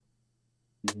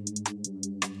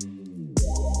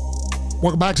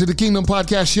Welcome back to the Kingdom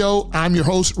Podcast Show. I'm your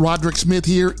host, Roderick Smith,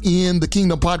 here in the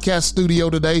Kingdom Podcast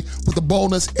studio today with a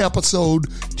bonus episode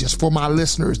just for my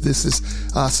listeners. This is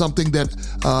something that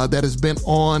has been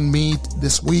on me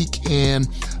this week, and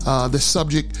the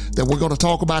subject that we're going to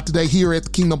talk about today here at the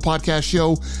Kingdom Podcast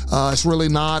Show, it's really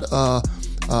not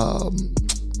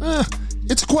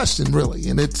it's a question, really,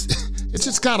 and it's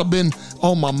just kind of been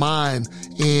on my mind,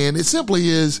 and it simply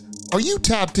is: are you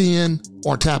tapped in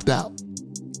or tapped out?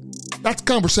 That's the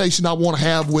conversation I want to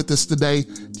have with us today.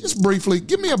 Just briefly,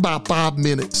 give me about 5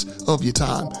 minutes of your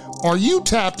time. Are you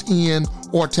tapped in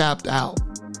or tapped out?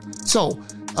 So,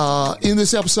 in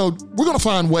this episode, we're going to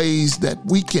find ways that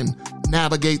we can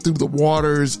navigate through the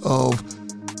waters of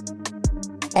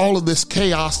all of this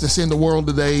chaos that's in the world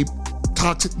today,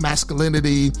 toxic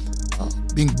masculinity,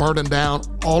 being burdened down,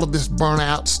 all of this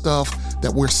burnout stuff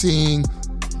that we're seeing,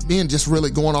 men just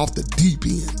really going off the deep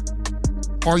end.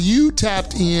 Are you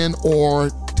tapped in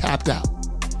or tapped out?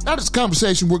 That is a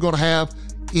conversation we're going to have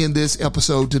in this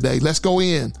episode today. Let's go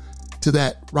in to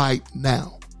that right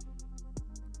now.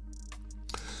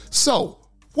 So,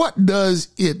 what does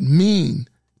it mean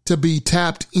to be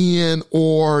tapped in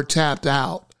or tapped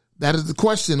out? That is the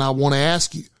question I want to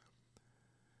ask you.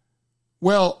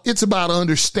 Well, it's about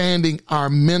understanding our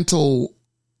mental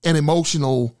and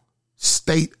emotional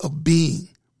state of being.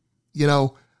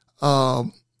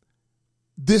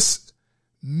 This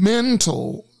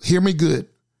mental, hear me good,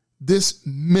 this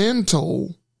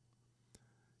mental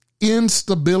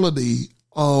instability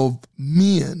of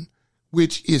men,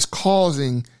 which is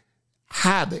causing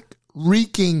havoc,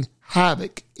 wreaking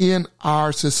havoc in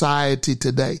our society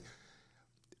today.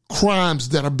 Crimes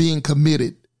that are being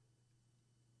committed.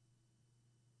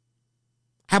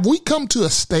 Have we come to a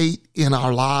state in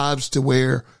our lives to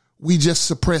where we just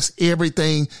suppress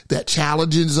everything that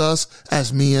challenges us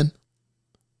as men?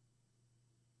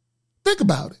 Think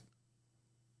about it.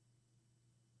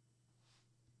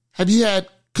 Have you had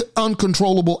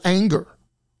uncontrollable anger?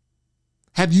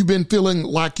 Have you been feeling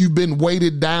like you've been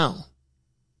weighted down?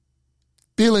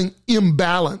 Feeling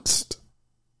imbalanced?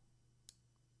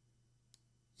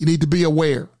 You need to be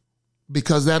aware,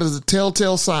 because that is a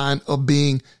telltale sign of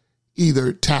being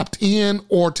either tapped in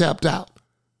or tapped out.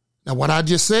 Now, what I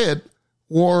just said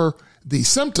were the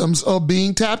symptoms of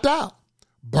being tapped out: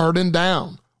 burdened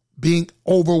down, being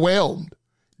overwhelmed,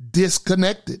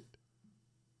 disconnected.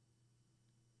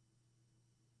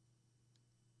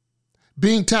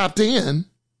 Being tapped in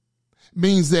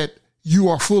means that you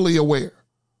are fully aware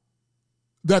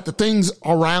that the things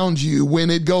around you, when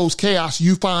it goes chaos,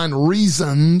 you find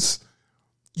reasons.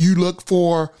 You look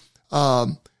for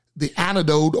the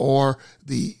antidote or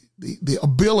the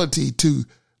ability to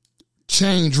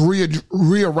change,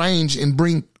 rearrange, and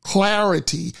bring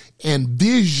clarity and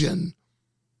vision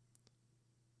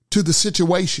to the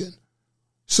situation,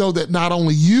 so that not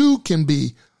only you can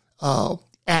be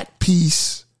at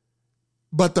peace,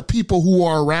 but the people who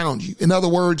are around you. In other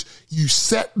words, you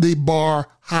set the bar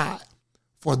high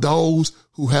for those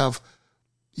who have,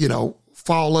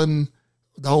 fallen,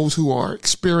 those who are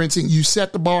experiencing. You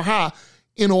set the bar high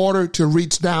in order to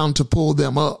reach down to pull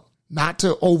them up, not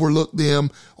to overlook them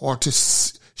or to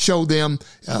show them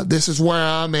this is where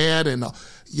I'm at, and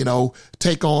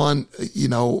take on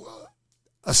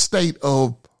a state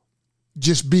of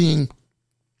just being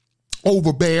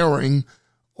overbearing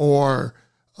or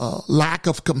lack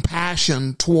of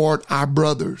compassion toward our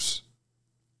brothers.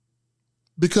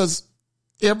 Because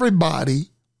everybody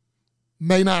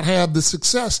may not have the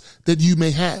success that you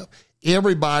may have.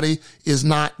 Everybody is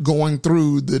not going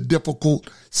through the difficult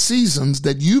seasons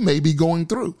that you may be going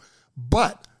through.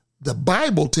 But the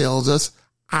Bible tells us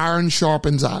iron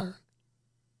sharpens iron.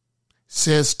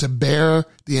 Says to bear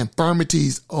the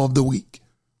infirmities of the weak.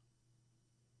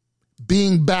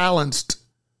 Being balanced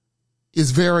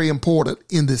is very important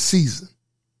in this season.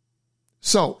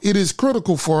 So it is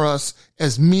critical for us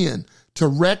as men to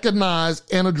recognize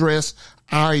and address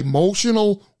our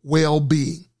emotional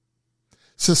well-being.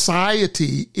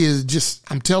 Society is just,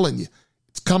 I'm telling you,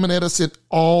 it's coming at us in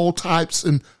all types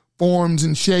and forms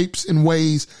and shapes and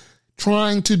ways,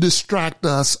 trying to distract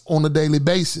us on a daily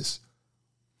basis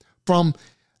from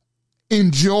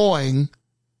enjoying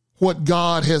what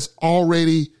God has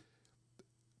already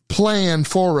planned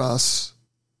for us,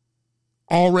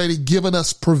 already given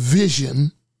us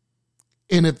provision.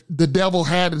 And if the devil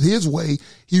had it his way,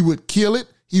 he would kill it,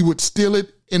 he would steal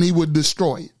it, and he would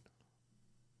destroy it,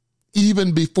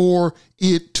 even before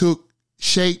it took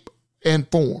shape and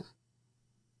form,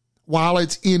 while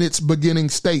it's in its beginning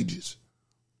stages.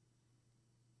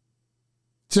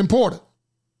 It's important.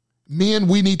 Men,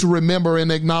 we need to remember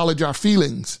and acknowledge our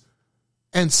feelings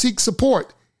and seek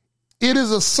support. It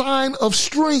is a sign of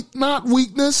strength, not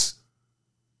weakness.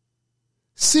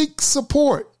 Seek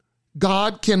support.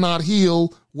 God cannot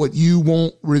heal what you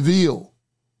won't reveal.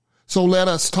 So let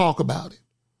us talk about it.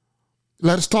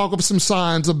 Let us talk of some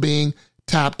signs of being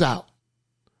tapped out.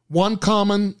 One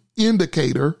common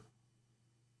indicator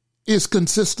is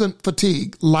consistent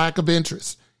fatigue, lack of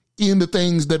interest in the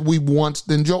things that we once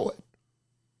enjoyed.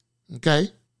 Okay?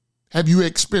 Have you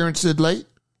experienced it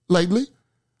lately?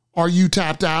 Are you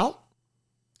tapped out?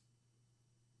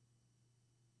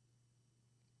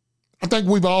 I think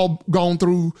we've all gone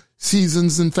through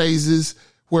seasons and phases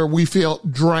where we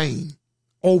felt drained,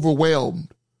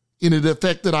 overwhelmed, and it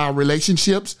affected our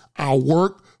relationships, our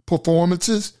work,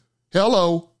 performances.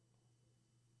 Hello.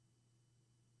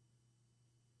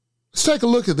 Let's take a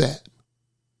look at that.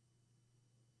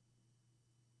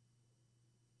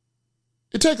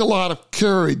 It takes a lot of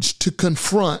courage to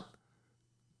confront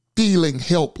feeling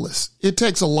helpless. It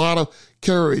takes a lot of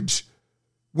courage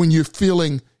when you're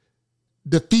feeling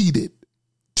defeated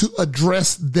to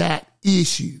address that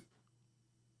issue,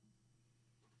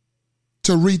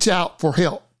 to reach out for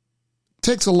help. It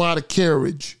takes a lot of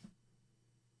courage.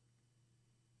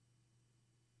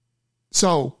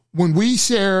 So when we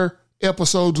share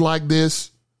episodes like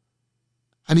this,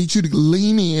 I need you to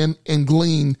lean in and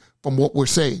glean from what we're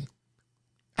saying.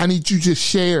 I need you to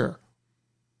share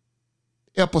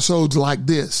episodes like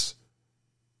this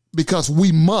because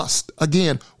we must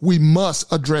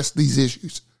address these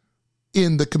issues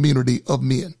in the community of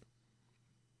men.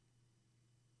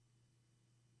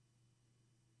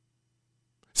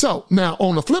 So now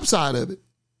on the flip side of it,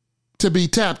 to be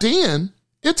tapped in,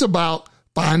 it's about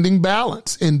finding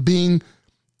balance and being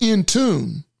in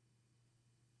tune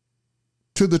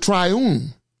to the triune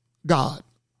God,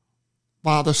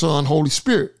 Father, Son, Holy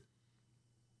Spirit.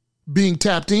 Being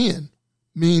tapped in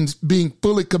means being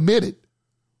fully committed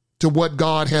to what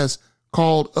God has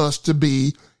called us to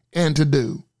be and to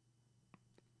do.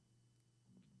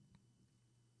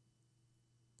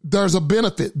 There's a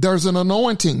benefit. There's an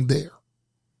anointing there.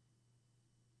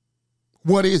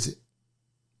 What is it?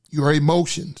 Your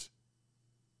emotions,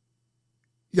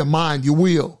 your mind, your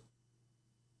will,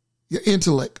 your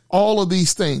intellect, all of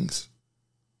these things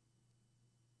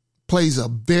plays a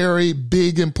very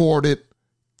big, important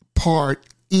part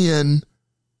in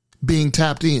being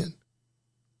tapped in.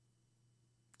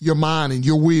 Your mind and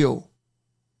your will,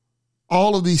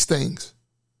 all of these things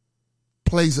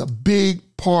plays a big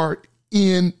part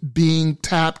in being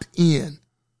tapped in.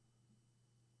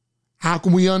 How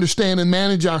can we understand and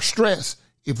manage our stress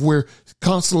if we're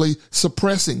constantly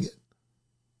suppressing it?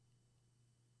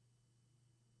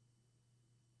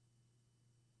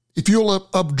 If you'll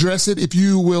address it, if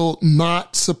you will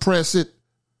not suppress it,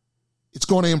 it's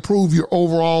going to improve your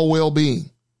overall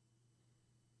well-being.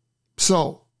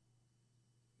 So,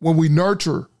 when we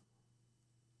nurture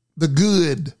the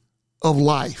good of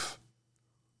life,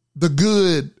 the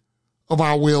good of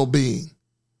our well-being,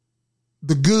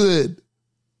 the good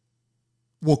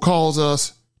will cause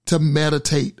us to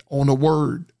meditate on a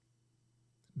word.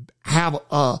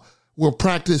 We'll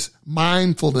practice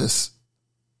mindfulness.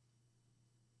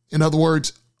 In other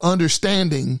words,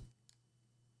 understanding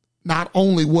not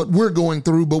only what we're going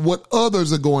through, but what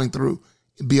others are going through,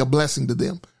 and be a blessing to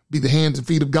them, be the hands and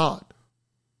feet of God.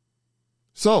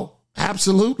 So,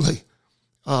 absolutely.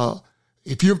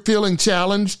 If you're feeling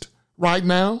challenged right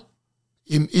now,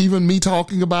 in even me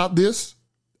talking about this,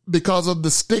 because of the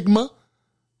stigma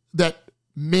that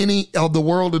many of the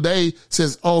world today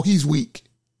says, oh, he's weak.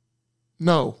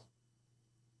 No.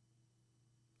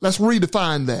 Let's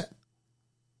redefine that.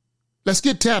 Let's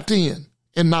get tapped in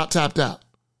and not tapped out.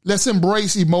 Let's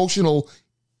embrace emotional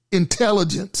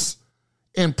intelligence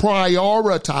and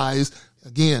prioritize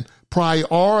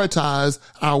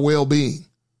our well-being.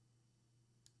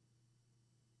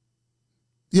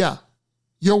 Yeah,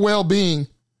 your well-being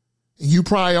and you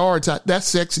prioritize. That's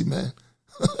sexy, man.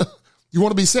 You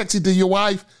want to be sexy to your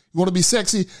wife? You want to be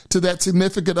sexy to that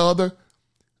significant other?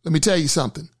 Let me tell you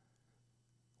something.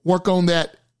 Work on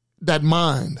that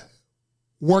mind.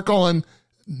 Work on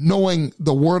knowing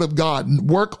the word of God.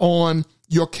 Work on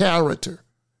your character.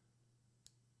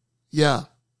 Yeah.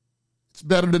 It's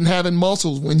better than having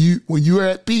muscles when you're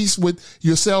at peace with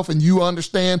yourself and you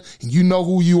understand and you know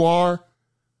who you are.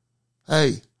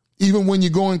 Hey, even when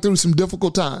you're going through some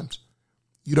difficult times,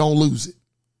 you don't lose it.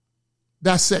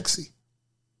 That's sexy.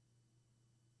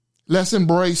 Let's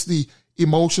embrace the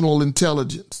emotional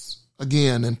intelligence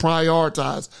again and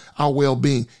prioritize our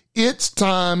well-being. It's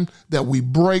time that we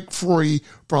break free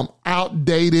from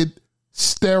outdated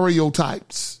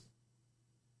stereotypes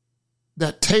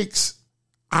that takes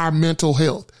our mental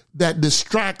health, that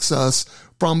distracts us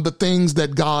from the things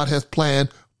that God has planned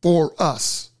for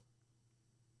us.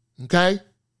 Okay?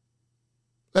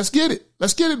 Let's get it.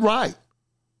 Let's get it right.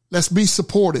 Let's be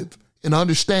supportive and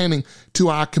understanding to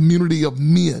our community of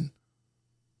men.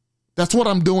 That's what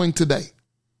I'm doing today.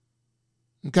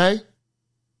 Okay?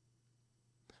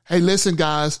 Hey, listen,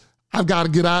 guys, I've got to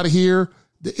get out of here.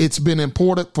 It's been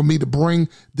important for me to bring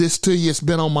this to you. It's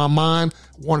been on my mind.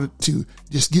 I wanted to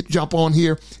just jump on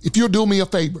here. If you'll do me a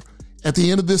favor, at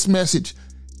the end of this message,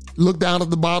 look down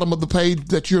at the bottom of the page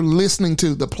that you're listening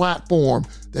to, the platform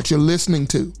that you're listening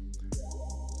to.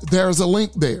 There's a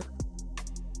link there.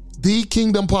 The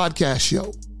Kingdom Podcast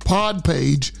Show, pod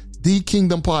page, The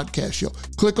Kingdom Podcast Show.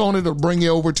 Click on it. It'll bring you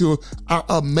over to our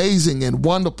amazing and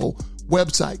wonderful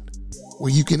website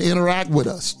where you can interact with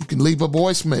us. You can leave a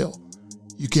voicemail.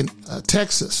 You can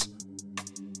text us.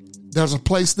 There's a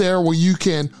place there where you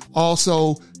can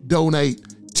also donate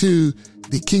to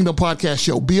the Kingdom Podcast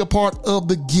Show. Be a part of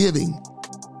the giving.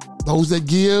 Those that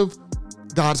give,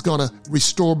 God's going to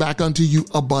restore back unto you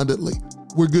abundantly.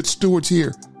 We're good stewards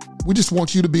here. We just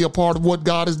want you to be a part of what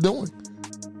God is doing.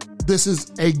 This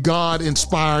is a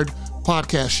God-inspired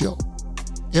podcast show.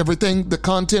 Everything, the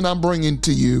content I'm bringing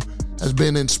to you has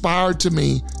been inspired to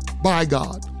me by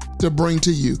God to bring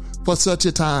to you for such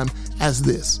a time as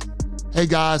this. Hey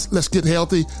guys, let's get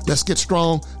healthy. Let's get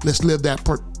strong. Let's live that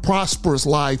prosperous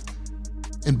life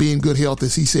and be in good health.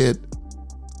 As he said,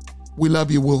 we love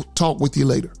you. We'll talk with you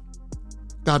later.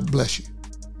 God bless you.